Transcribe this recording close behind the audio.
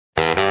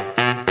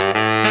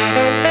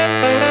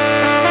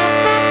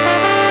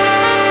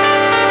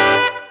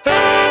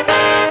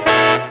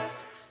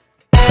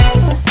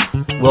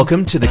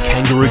Welcome to the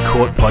Kangaroo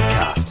Court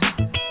podcast.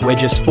 We're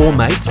just four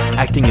mates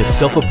acting as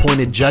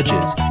self-appointed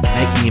judges,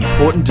 making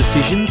important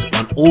decisions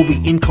on all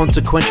the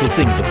inconsequential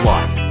things of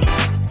life.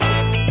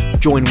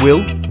 Join Will,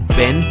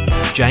 Ben,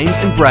 James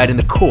and Brad in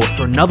the court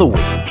for another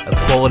week of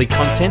quality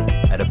content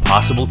at a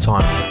passable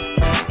time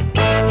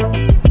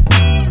limit.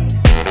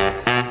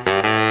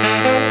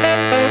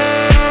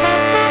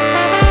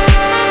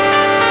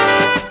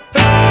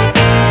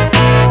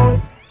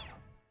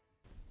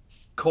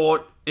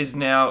 Court is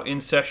now in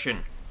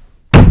session.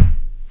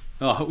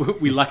 Oh,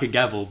 we like a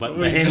gavel, but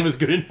the hand was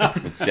good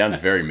enough. It sounds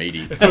very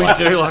meaty. We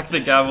do like the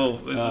gavel.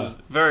 This is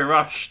very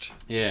rushed.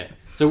 Yeah.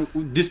 So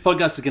this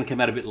podcast is going to come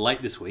out a bit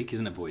late this week,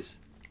 isn't it, boys?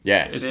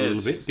 Yeah, It Just is. a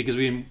little bit, because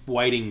we've been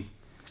waiting,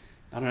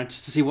 I don't know,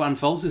 just to see what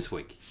unfolds this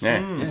week.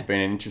 yeah. It's been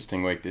an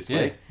interesting week this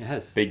Yeah, week. it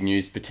has. Big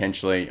news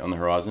potentially on the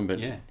horizon, but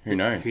Yeah. who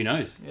knows? Who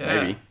knows?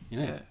 Yeah. Maybe.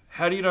 Yeah.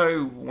 How do you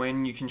know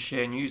when you can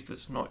share news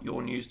that's not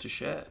your news to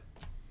share?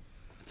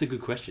 That's a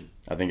good question.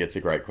 I think it's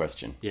a great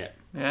question. Yeah.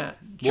 Yeah.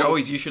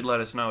 Joey's, you should let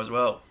us know as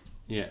well.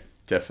 Yeah.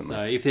 Definitely.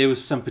 So if there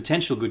was some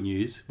potential good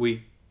news,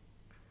 we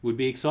would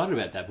be excited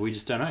about that, but we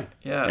just don't know.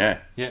 Yeah. Yeah.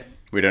 Yeah.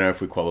 We don't know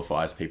if we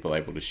qualify as people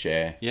able to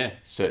share Yeah.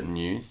 certain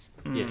news.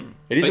 Yeah.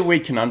 It is But- a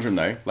weird conundrum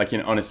though, like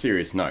on a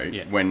serious note,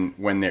 Yeah.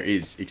 when there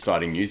is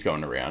exciting news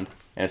going around,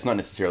 and it's not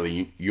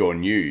necessarily your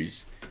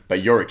news,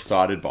 but you're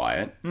excited by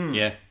it,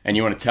 Yeah. and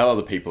you want to tell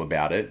other people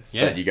about it,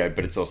 Yeah. but you go,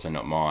 but it's also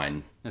not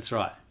mine. That's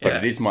right. But Yeah.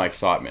 it is my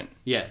excitement.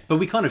 Yeah. But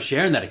we kind of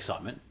share in that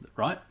excitement,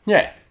 right?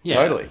 Yeah, Yeah.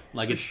 totally.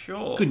 Like For it's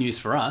sure. good news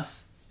for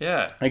us.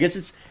 Yeah. I guess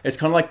it's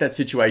kind of like that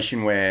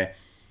situation where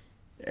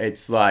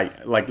it's like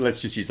let's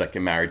just use like a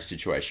marriage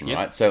situation, Yep.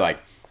 right? So like,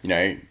 you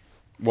know,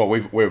 well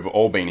we've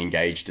all been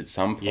engaged at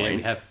some point. Yeah,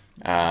 we have.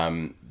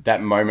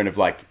 That moment of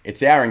like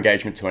it's our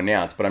engagement to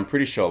announce, but I'm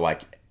pretty sure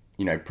like,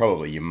 you know,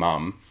 probably your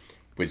mum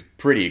was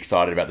pretty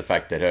excited about the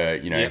fact that her,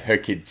 you know, Yep. her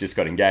kid just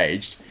got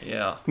engaged.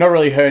 Yeah. Not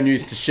really her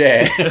news to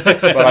share,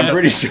 but I'm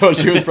pretty sure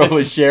she was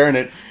probably sharing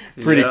it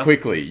pretty Yeah.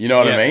 quickly. You know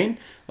what I Yeah. mean?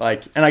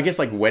 Like, and I guess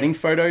like wedding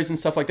photos and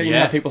stuff like that. You know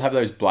Yeah. how people have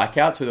those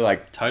blackouts where they're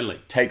like, Totally.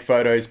 take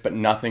photos but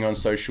nothing on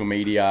social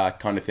media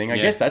kind of thing. I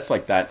Yeah. guess that's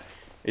like that.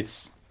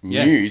 It's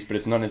Yeah. news, but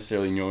it's not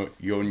necessarily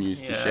your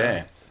news to Yeah.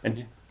 share. And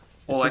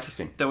Well, it's like,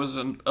 interesting. there was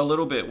a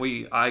little bit.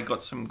 I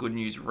got some good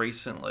news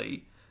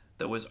recently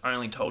that was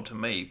only told to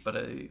me, but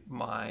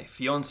my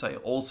fiance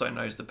also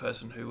knows the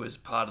person who was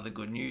part of the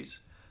good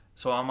news.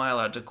 So am I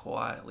allowed to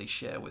quietly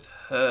share with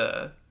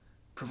her,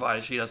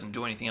 provided she doesn't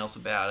do anything else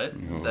about it,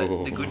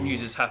 that the good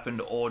news has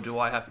happened, or do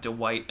I have to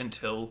wait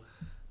until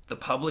the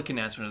public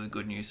announcement of the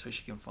good news so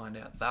she can find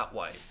out that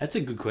way? That's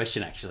a good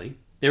question, actually.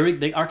 I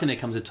reckon there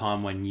comes a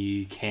time when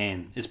you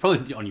can, it's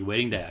probably on your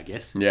wedding day, I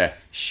guess, Yeah,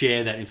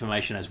 share that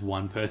information as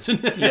one person.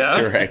 Yeah.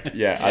 correct.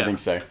 Yeah, I Yeah. think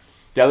so.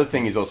 The other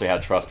thing is also how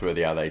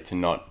trustworthy are they to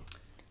not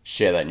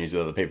share that news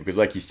with other people? Because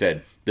like you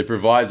said, the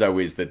proviso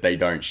is that they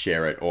don't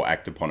share it or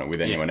act upon it with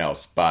anyone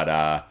else.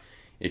 But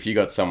if you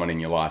got someone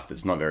in your life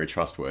that's not very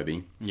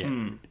trustworthy,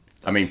 Yeah.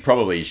 I mean,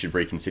 probably you should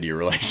reconsider your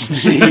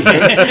relationship.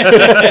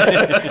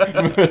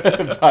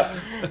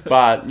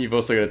 but you've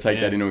also got to take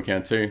that into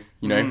account too.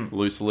 You know,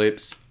 loose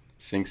lips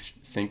sink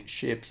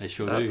ships. They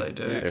sure That do. they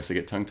do. They also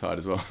get tongue tied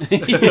as well.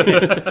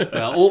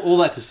 Well, all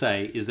that to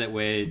say is that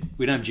we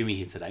don't have Jimmy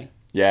here today.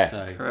 Yeah,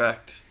 So,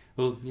 Correct.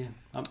 well, yeah.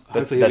 that's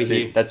Hopefully he'll be it.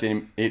 here. That's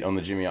it on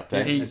the Jimmy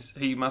update.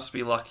 He must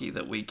be lucky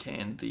that we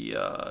canned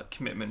the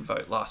commitment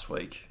vote last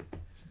week,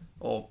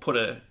 or put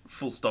a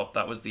full stop.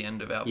 That was the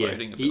end of our Yeah,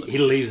 voting he ability.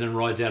 leaves and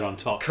rides out on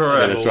top.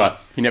 Correct. Yeah, that's right.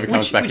 He never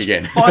comes back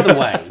again. By the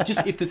way,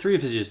 just if the three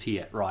of us are just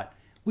here, right,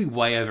 we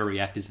way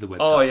overreacted to the website.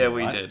 Oh yeah, thing,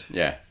 we right? did.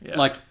 Yeah. Yeah.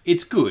 Like,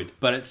 it's good,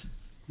 but it's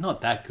not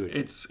that good.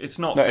 It's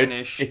not No,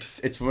 finished.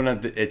 it's one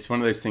of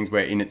those things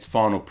where in its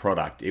final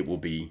product it will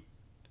be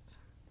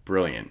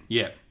brilliant.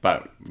 Yeah,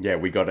 But yeah,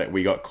 we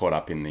got caught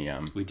up in the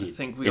we I did.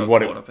 think we in got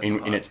what caught up it,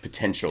 in, in its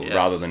potential Yes.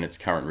 rather than its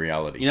current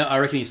reality. You know, I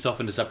reckon he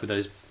softened us up with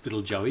those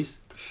little Joeys.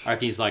 I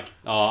reckon he's like,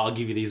 oh, I'll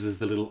give you these as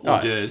the little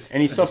hors d'oeuvres.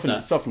 And he at the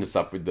start. softened us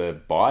up with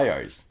the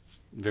bios.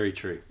 Very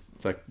true.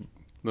 It's like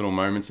little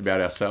moments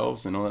about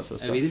ourselves and all that sort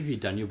of Have stuff. either of you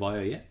done your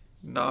bio yet?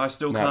 No, I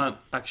still No. can't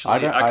I actually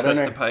don't access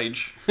know. the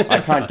page. I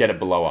can't get it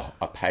below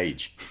a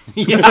page.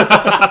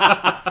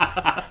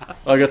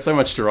 I got so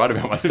much to write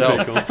about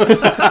myself. Cool.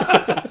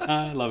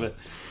 I love it.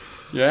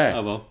 Yeah.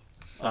 Oh, well.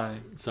 So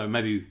So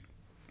maybe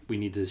we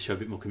need to show a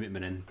bit more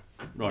commitment and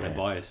write our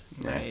bios.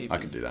 Yeah, maybe. I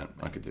could do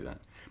that.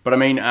 But I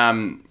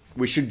mean,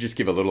 we should just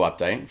give a little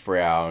update for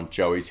our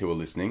Joeys who are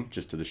listening,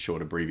 just to the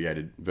short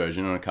abbreviated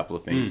version on a couple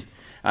of things.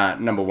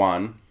 Number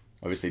one,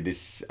 obviously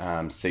this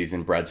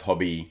season, Brad's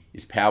hobby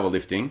is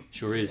powerlifting.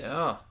 Sure is.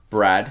 yeah.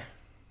 Brad,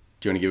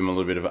 do you want to give him a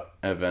little bit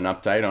of an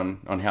update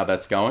on how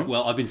that's going?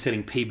 Well, I've been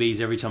setting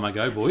PBs every time I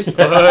go, boys.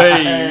 Hey, I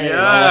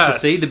like to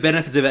yes. see. The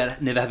benefits of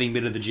never having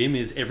been to the gym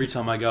is every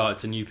time I go,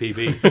 it's a new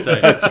PB. So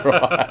That's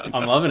right.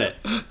 I'm loving it.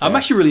 I'm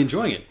actually really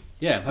enjoying it.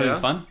 Yeah, I'm having Yeah?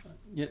 fun.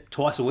 Yeah,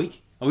 twice a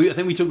week. I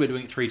think we talked about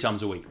doing it 3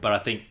 times a week, but I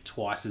think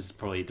twice is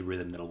probably the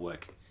rhythm that'll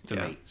work for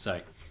Yeah. me.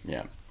 So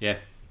Yeah. yeah,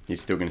 he's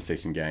still going to see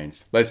some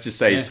gains. Let's just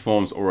say his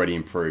form's already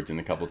improved in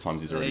the couple of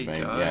times he's already There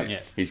been. you go. Yeah. Yeah.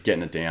 He's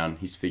getting it down.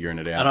 He's figuring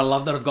it out. And I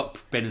love that I've got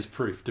Ben as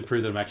proof to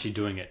prove that I'm actually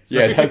doing it. So,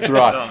 Yeah, that's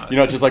right. Nice. You're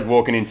not just like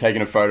walking in,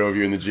 taking a photo of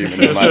you in the gym,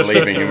 and then like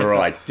leaving, and we're all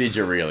like, "Did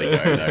you really go?"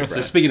 No, Brad.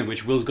 So speaking of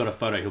which, Will's got a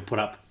photo he'll put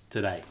up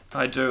today.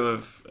 I do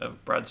of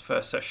Brad's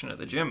first session at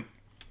the gym.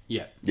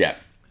 Yeah. Yeah,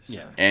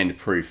 Yeah. and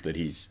proof that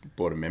he's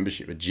bought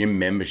a gym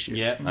membership.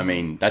 Yeah. I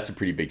mean, that's a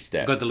pretty big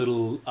step. Got the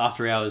little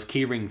after hours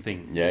keyring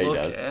thing. Yeah, he Look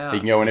does. out. He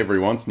can go whenever he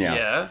wants now.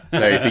 Yeah.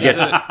 So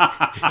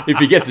if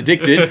he gets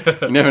addicted,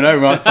 you never know.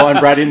 We might find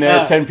Brad in there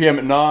at 10 p.m.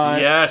 at night.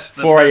 Yes.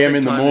 the 4 a.m. perfect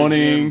in the time to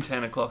morning. gym,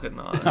 10 o'clock at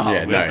night.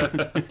 Yeah,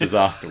 no,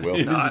 disaster. Will.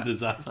 It is a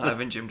disaster. I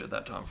haven't gymmed at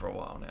that time for a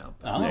while now.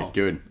 But Oh. Yeah,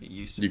 good. it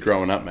used to You're be.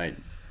 growing up, mate.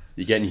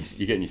 You're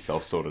getting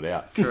yourself sorted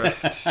out.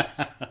 Correct.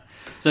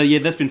 So yeah,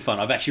 that's been fun.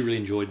 I've actually really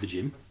enjoyed the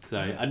gym. So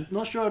I'm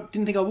not sure. I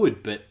didn't think I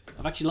would, but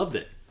I've actually loved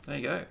it. There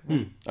you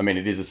go. I mean,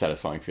 it is a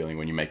satisfying feeling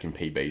when you're making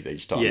PBs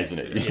each time, Yeah. isn't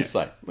it? You're Yeah. just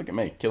like, look at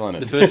me, killing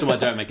The it. first time I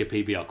don't make a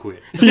PB, I'll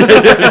quit.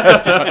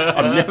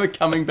 I'm never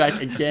coming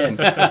back again.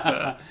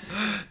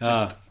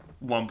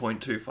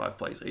 1.25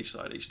 plates each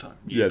side each time.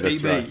 Yeah,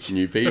 that's PB. right.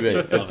 New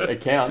PB.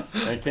 It counts.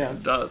 It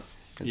counts. It does.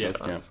 It Yeah. does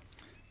count.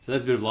 So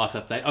that's a bit of a life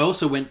update. I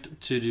also went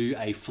to do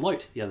a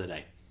float the other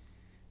day.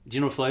 Do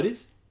you know what a float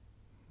is?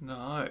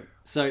 No.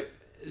 So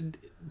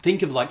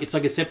think of like it's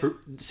like a separate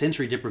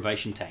sensory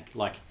deprivation tank.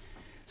 Like,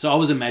 so I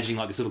was imagining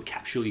like this little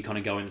capsule you kind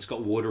of go in. It's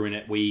got water in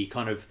it. Where you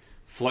kind of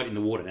float in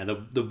the water. Now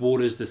the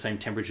water's the same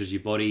temperature as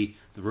your body.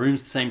 The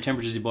room's the same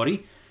temperature as your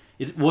body.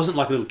 It wasn't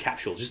like a little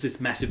capsule. Just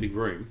this massive big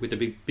room with a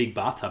big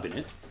bathtub in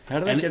it. How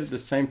do they And get it's- it the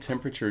same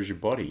temperature as your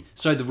body?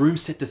 So the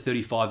room's set to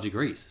 35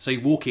 degrees. So you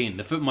walk in.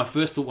 My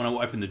first thought when I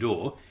opened the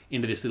door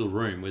into this little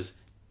room was,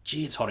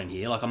 gee, it's hot in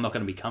here. Like, I'm not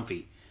going to be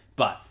comfy.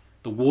 But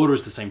the water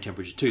is the same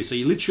temperature too. So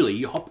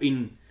you hop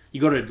in. You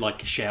got to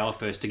like shower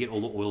first to get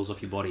all the oils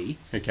off your body.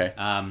 Okay.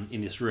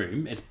 In this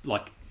room, it's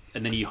like,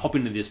 and then you hop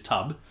into this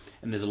tub,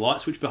 and there's a light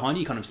switch behind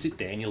you. You kind of sit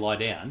there and you lie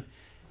down,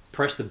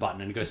 press the button,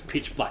 and it goes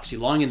pitch black. So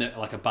you're lying in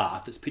like a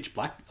bath that's pitch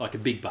black, like a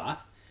big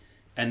bath.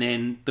 And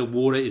then the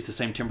water is the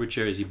same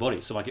temperature as your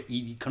body. So like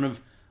you kind of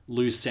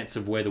lose sense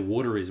of where the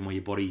water is and where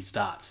your body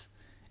starts.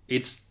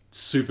 It's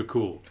super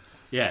cool.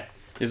 Yeah.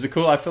 Is it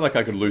cool? I feel like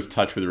I could lose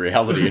touch with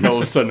reality, and all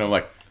of a sudden I'm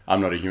like, I'm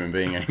not a human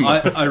being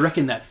anymore. I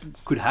reckon that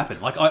could happen.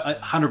 Like I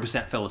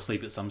 100% fell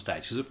asleep at some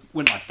stage because it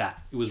went like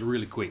that. It was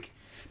really quick.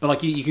 But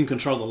like you can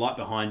control the light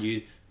behind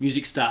you.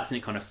 Music starts and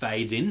it kind of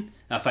fades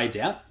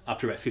out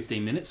after about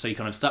 15 minutes. So you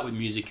kind of start with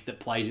music that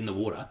plays in the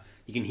water.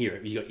 You can hear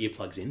it. You've got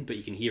earplugs in, but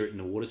you can hear it in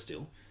the water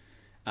still.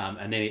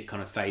 And then it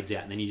kind of fades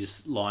out, and then you're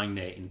just lying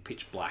there in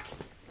pitch black.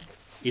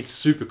 It's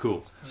super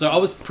cool. So I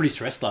was pretty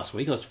stressed last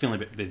week. I was feeling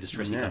a bit of a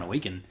stressy kind of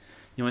week, and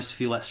you almost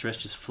feel that stress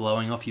just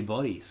flowing off your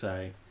body.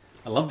 So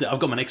I loved it. I've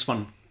got my next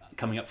one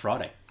coming up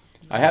Friday.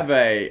 I have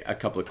a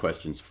couple of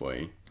questions for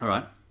you. All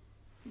right.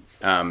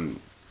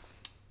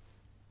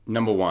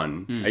 Number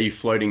one, are you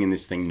floating in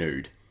this thing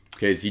nude?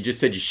 Because you just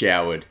said you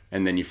showered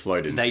and then you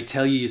floated. They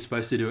tell you you're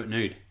supposed to do it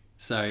nude.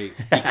 So you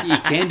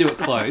can do it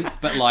clothed,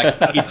 but like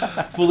it's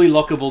fully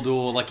lockable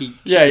door. Like you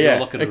Yeah,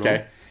 lock it at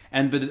okay.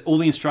 all. But all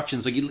the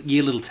instructions, like you get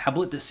a little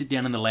tablet to sit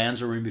down in the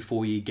lounge room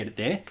before you get it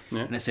there,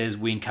 and it says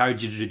we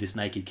encourage you to do this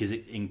naked because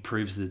it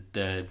improves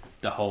the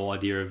whole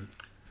idea of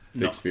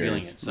not feeling it.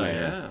 experience.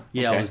 So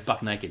Yeah. I Okay. was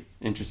buck naked.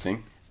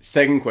 Interesting.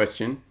 Second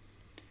question.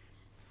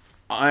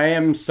 I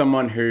am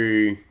someone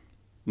who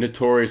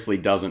notoriously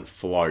doesn't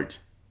float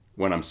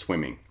when I'm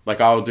swimming. Like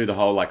I'll do the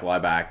whole like lie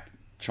back,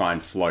 try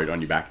and float on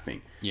your back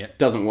thing. Yeah.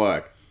 Doesn't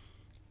work.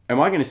 Am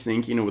I going to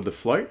sink in with the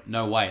float?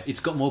 No way. It's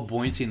got more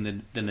buoyancy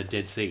than the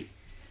Dead Sea.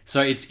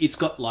 So it's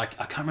got like,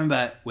 I can't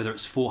remember whether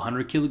it's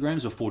 400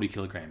 kilograms or 40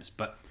 kilograms,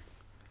 but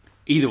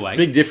either way.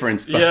 Big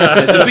difference. But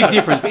It's a big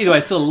difference, but either way,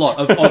 it's still a lot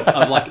of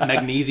like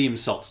magnesium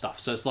salt stuff.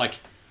 So it's like,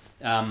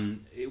 I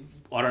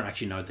don't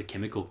actually know the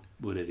chemical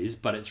what it is,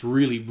 but it's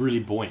really, really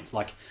buoyant.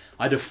 Like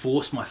I had to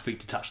force my feet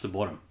to touch the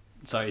bottom.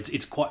 So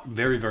it's quite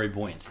very, very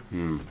buoyant.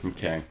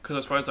 Okay. Because I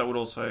suppose that would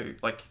also,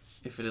 like,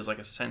 if it is like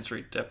a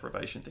sensory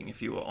deprivation thing,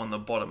 if you were on the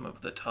bottom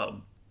of the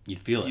tub, You'd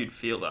feel it. you'd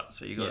feel that.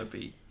 So you got to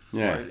be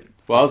Yeah. floating.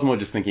 Well, I was more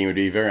just thinking it would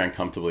be a very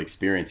uncomfortable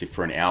experience if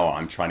for an hour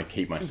I'm trying to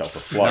keep myself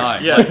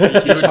afloat. No. Yeah,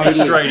 you would be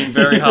straining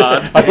very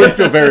hard. I wouldn't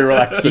feel very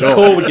relaxed at all.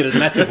 Core would get a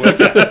massive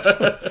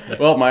workout.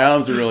 Well, my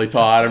arms are really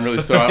tired. I'm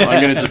really sorry.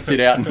 I'm going to just sit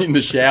out in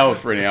the shower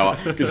for an hour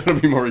because it'll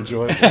be more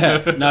enjoyable.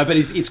 No, but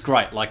it's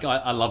great. Like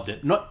I loved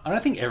it. I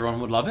don't think everyone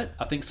would love it.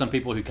 I think some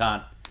people who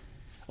can't,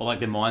 or like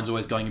their mind's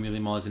always going a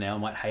million miles an hour,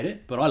 might hate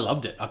it. But I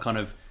loved it. I kind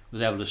of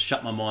was able to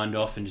shut my mind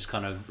off and just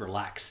kind of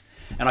relax.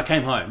 And I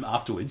came home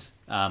afterwards,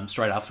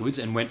 straight afterwards,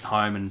 and went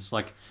home, and it's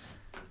like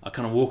I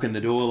kind of walk in the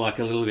door like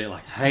a little bit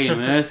like, "Hey,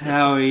 Merce,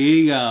 how are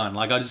you going?"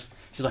 Like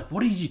she's like,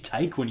 "What did you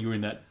take when you were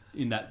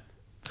in that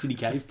city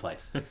cave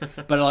place?"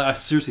 But like, I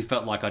seriously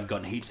felt like I'd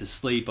gotten heaps of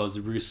sleep. I was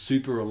really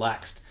super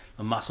relaxed.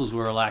 My muscles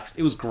were relaxed.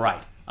 It was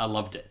great. I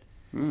loved it.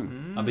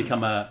 I've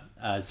become a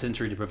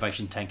sensory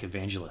deprivation tank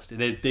evangelist.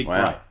 They're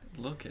Wow. great.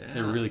 Look at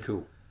They're really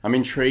cool. I'm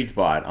intrigued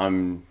by it.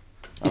 I'm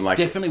It's like,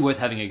 definitely worth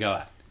having a go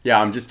at. Yeah,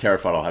 I'm just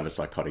terrified I'll have a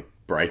psychotic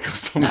break or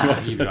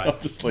something. you'd be right. I'll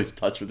just lose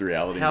touch with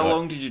reality. How Like,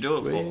 long did you do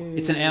it for?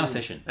 It's an hour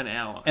session. An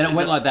hour. And it Is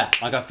went like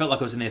that. Like, I felt like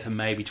I was in there for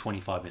maybe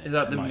 25 minutes. Is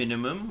that at the most.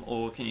 minimum,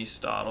 or can you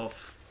start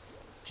off?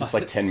 Just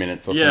like 10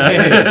 minutes or Yeah.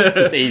 something.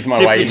 Just ease my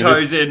Dip way your into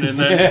toes this. in and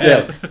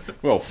then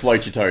Well,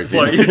 float your toes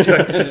float in. your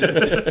toes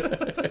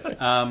in.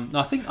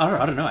 I think,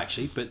 I don't know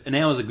actually, but an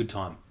hour's a good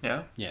time.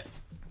 Yeah. Yeah.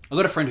 I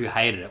got a friend who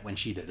hated it when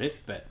she did it,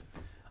 but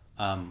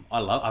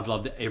I've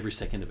loved it every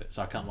second of it.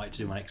 So I can't wait to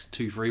do my next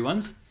 2 free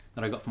ones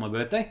that I got for my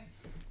birthday.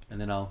 And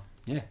then I'll,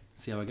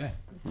 see how I go.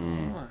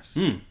 Nice.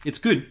 It's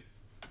good.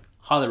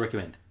 Highly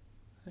recommend.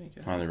 There you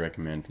go. Highly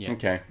recommend. Yeah.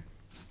 Okay.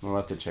 We'll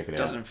have to check it out.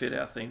 Doesn't fit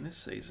our theme this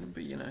season,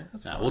 but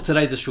that's fine. Well,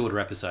 today's a shorter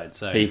episode,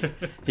 so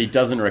He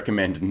doesn't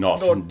recommend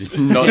not doing this.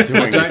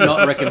 don't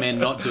not recommend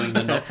not doing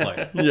the not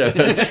float. Yeah,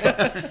 that's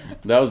right.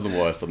 That was the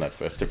worst on that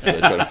first episode,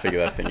 trying to figure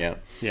that thing out.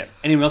 Yeah.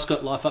 Anyone else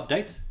got life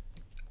updates?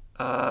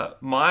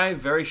 My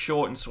very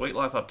short and sweet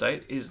life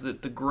update is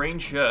that the green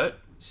shirt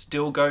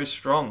still goes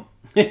strong.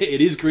 It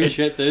is Green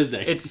Shirt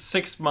Thursday. It's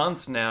 6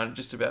 months now,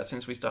 just about,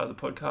 since we started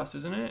the podcast,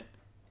 isn't it?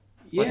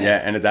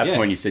 Yeah, and at that Yeah.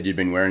 point you said you'd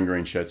been wearing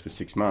green shirts for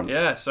 6 months.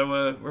 Yeah, so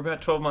we're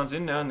about 12 months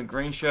in now, and the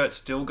green shirt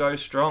still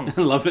goes strong.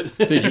 I love it.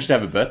 Dude, you should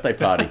have a birthday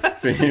party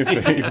for your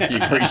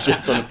green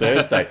shirts on a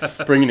Thursday.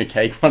 Bring in a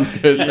cake one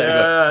Thursday.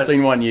 Yes. It's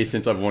been 1 year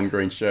since I've worn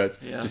green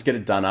shirts. Yeah. Just get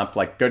it done up.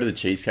 Like, go to the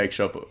Cheesecake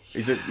Shop.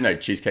 Is it? No,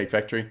 Cheesecake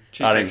Factory?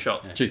 Cheesecake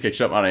Shop. Cheesecake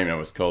Shop. I don't even know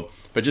what it's called.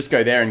 But just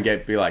go there and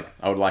be like,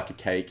 I would like a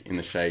cake in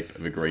the shape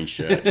of a green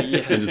shirt.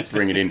 Yes. And just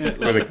bring it in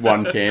with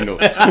one candle.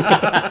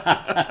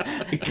 That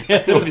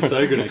would be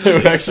so good, It actually.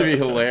 would actually be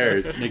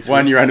hilarious. Next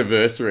 1 week. year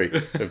anniversary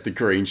of the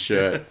green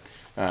shirt.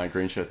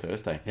 Green Shirt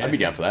Thursday. Yeah. I'd be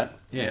down for that.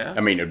 Yeah.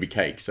 I mean, it would be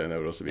cake, so that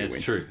would also be a It's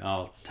win. true.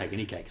 I'll take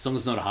any cake. As long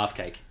as it's not a half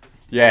cake.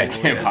 Yeah,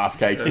 damn yeah. half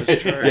cakes.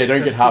 That's true. Yeah,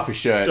 don't get half a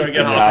shirt. Don't get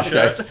in your half a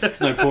shirt. cake.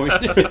 There's no point.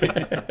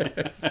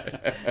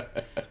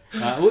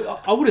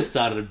 Well, I would have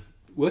started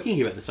working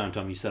here at the same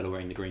time you started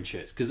wearing the green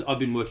shirts, because I've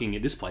been working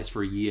at this place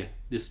for a year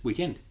this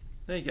weekend.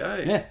 There you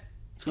go. Yeah.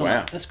 It's gone,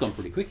 Wow. That's gone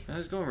pretty quick. That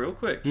has gone real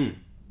quick.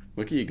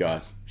 Look at you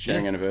guys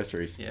sharing Yeah.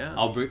 anniversaries. Yeah.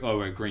 I'll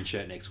wear a green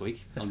shirt next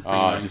week. I'll bring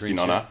my Oh, own just green in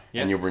honour, shirt.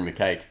 Yeah, and you'll bring the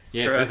cake.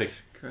 yeah, Correct.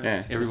 perfect. Correct.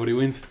 Yeah, Everybody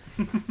wins.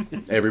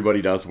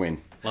 everybody does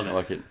win. Love I it.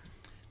 like it.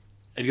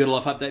 Have you got a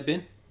life update,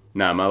 Ben?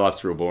 Nah, my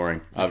life's real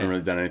boring. I haven't Okay.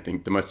 really done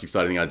anything. The most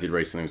exciting thing I did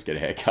recently was get a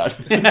haircut.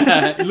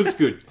 It looks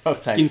good. Oh,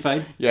 Skin thanks.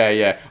 fade.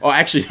 Yeah. Oh,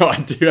 actually, no, I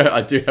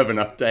do have an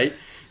update.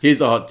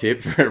 Here's a hot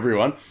tip for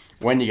everyone.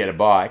 When you get a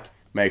bike,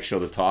 make sure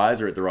the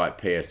tyres are at the right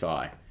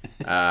PSI.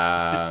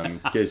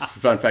 Because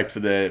fun fact for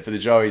the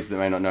Joeys that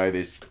may not know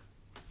this,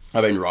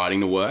 I've been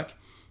riding to work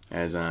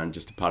as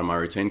just a part of my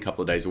routine, a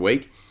couple of days a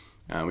week,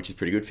 which is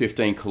pretty good.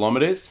 15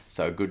 kilometres,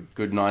 so a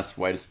good, nice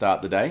way to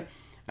start the day.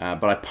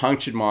 But I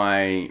punctured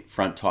my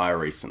front tyre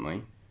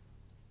recently.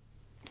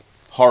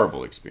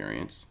 Horrible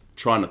experience.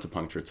 Try not to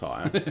puncture a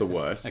tyre. It's the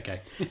worst.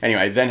 Okay.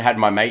 Anyway, then had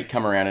my mate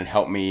come around and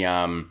help me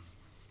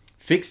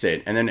fix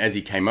it. And then as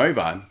he came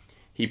over,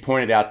 he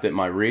pointed out that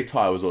my rear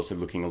tyre was also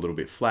looking a little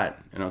bit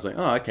flat. And I was like,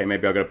 oh, okay,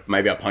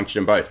 maybe I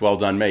punctured them both. Well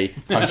done, me.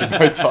 Punctured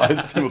both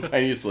tyres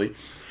simultaneously.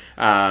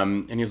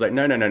 And he was like,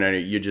 no,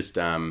 you're just,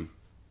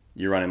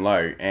 you're running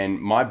low. And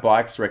my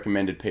bike's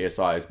recommended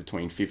PSI is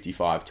between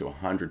 55 to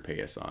 100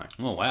 PSI.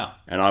 Oh, wow.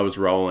 And I was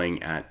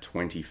rolling at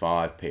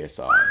 25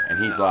 PSI.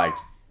 And he's like,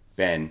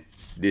 Ben,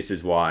 this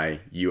is why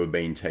you have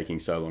been taking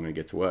so long to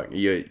get to work.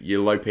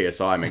 Your low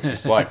PSI makes you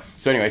slow.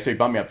 So anyway, so he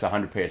bumped me up to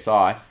 100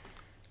 PSI.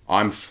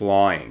 I'm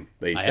flying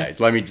these Oh, yeah? days.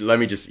 Let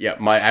me just,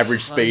 my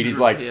average speed is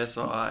like, 100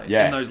 PSI.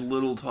 Yeah. And those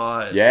little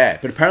tires. yeah,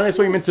 but apparently that's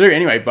what you're meant to do.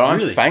 Anyway, but I'm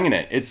Really? fanging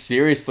it. It's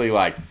seriously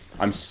like,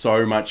 I'm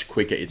so much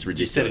quicker. It's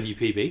You set a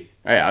ridiculous. new PB?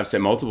 Oh, yeah, I've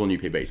set multiple new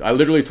PBs. I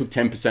literally took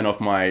 10% off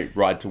my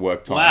ride to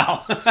work time.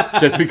 Wow.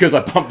 Just because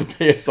I pumped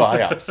the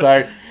PSI up.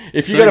 So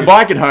if you So got a good.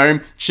 bike at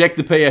home, check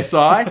the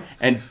PSI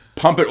and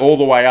pump it all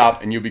the way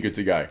up and you'll be good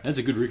to go. That's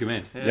a good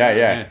recommend.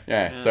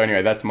 Yeah. So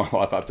anyway, that's my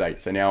life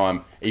update. So now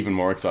I'm even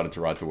more excited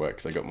to ride to work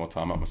because I got more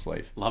time up my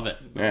sleeve. Love it.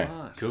 Yeah.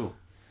 Nice. Cool.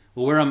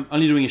 Well, we're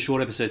only doing a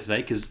short episode today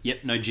because,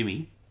 no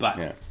Jimmy, but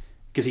Yeah.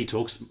 because he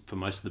talks for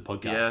most of the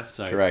podcast. Yeah.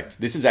 So Correct.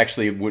 This is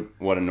actually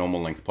what a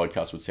normal length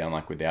podcast would sound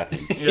like without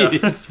him. Yeah.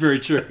 It's very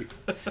true.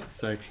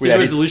 So his Without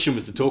his- resolution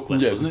was to talk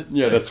less, wasn't it?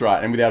 Yeah, So- that's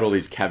right. And without all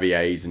these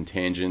caveats and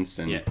tangents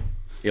and Yeah.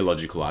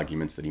 illogical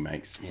arguments that he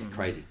makes. Yeah,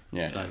 crazy.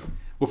 Yeah. So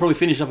we'll probably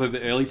finish up a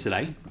bit early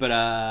today, but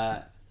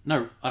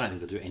no, I don't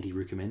think we'll do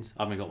anti-recommends.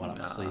 I haven't got one up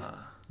my sleeve.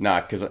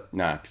 Nah, because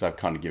I've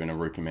kind of given a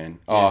recommend.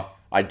 Oh,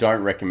 I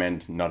don't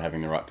recommend not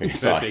having the right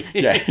PSI. Perfect.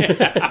 Yeah.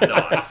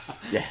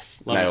 Nice.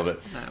 Yes, Love nailed it.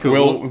 it.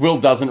 Cool. Will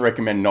doesn't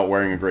recommend not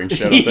wearing a green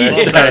shirt on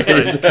Thursday.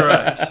 Thursdays,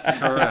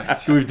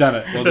 correct. We've done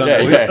it. Well done, Yeah,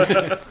 boys.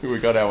 yeah. We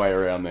got our way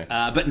around there.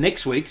 But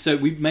next week, so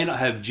we may not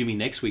have Jimmy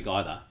next week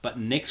either, but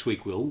next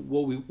week what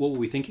were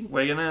we thinking?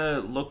 We're gonna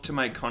look to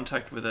make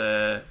contact with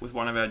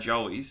one of our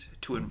Joeys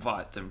to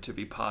invite them to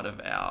be part of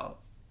our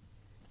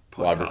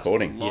podcast Live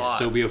recording. Yeah, live.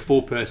 so it'll be a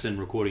 4-person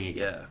recording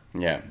again. Yeah.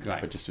 Yeah,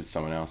 Great. but just with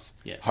someone else.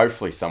 Yeah.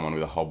 Hopefully someone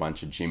with a whole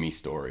bunch of Jimmy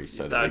stories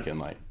so that we That- can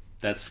like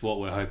That's what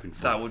we're hoping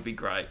for. That would be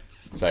great.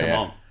 So Come yeah,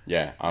 on.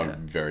 yeah,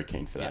 I'm very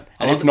keen for that. Yeah.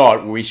 And I if love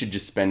not, we should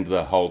just spend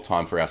the whole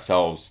time for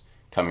ourselves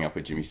coming up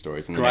with Jimmy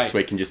stories, and the Great. next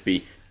week can just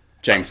be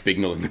James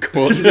Bignell in the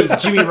court.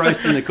 Jimmy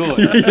roast in the court.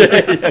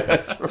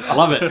 That's right. I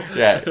love it.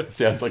 Yeah,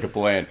 sounds like a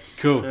plan.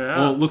 Cool. Yeah.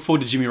 Well, look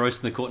forward to Jimmy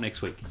roast in the court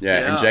next week. Yeah,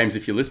 Yeah. and James,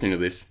 if you're listening to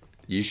this,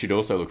 you should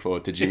also look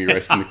forward to Jimmy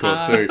roast in the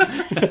court too.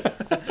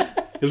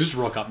 He'll just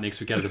rock up next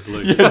week out of the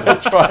blue.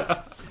 That's right.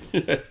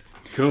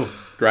 Cool.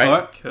 Great. All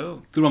right.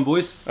 Cool. Good one,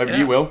 boys. Over to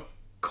Yeah. you, Will.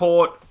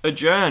 Court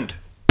adjourned.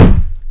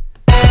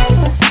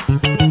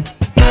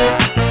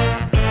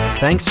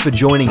 Thanks for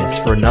joining us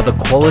for another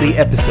quality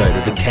episode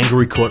of the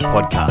Kangaroo Court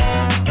podcast.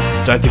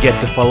 Don't forget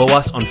to follow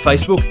us on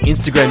Facebook,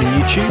 Instagram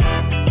and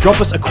YouTube.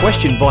 Drop us a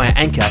question via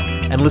Anchor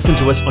and listen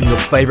to us on your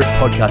favourite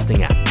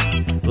podcasting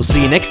app. We'll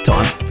see you next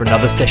time for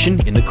another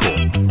session in the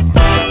court.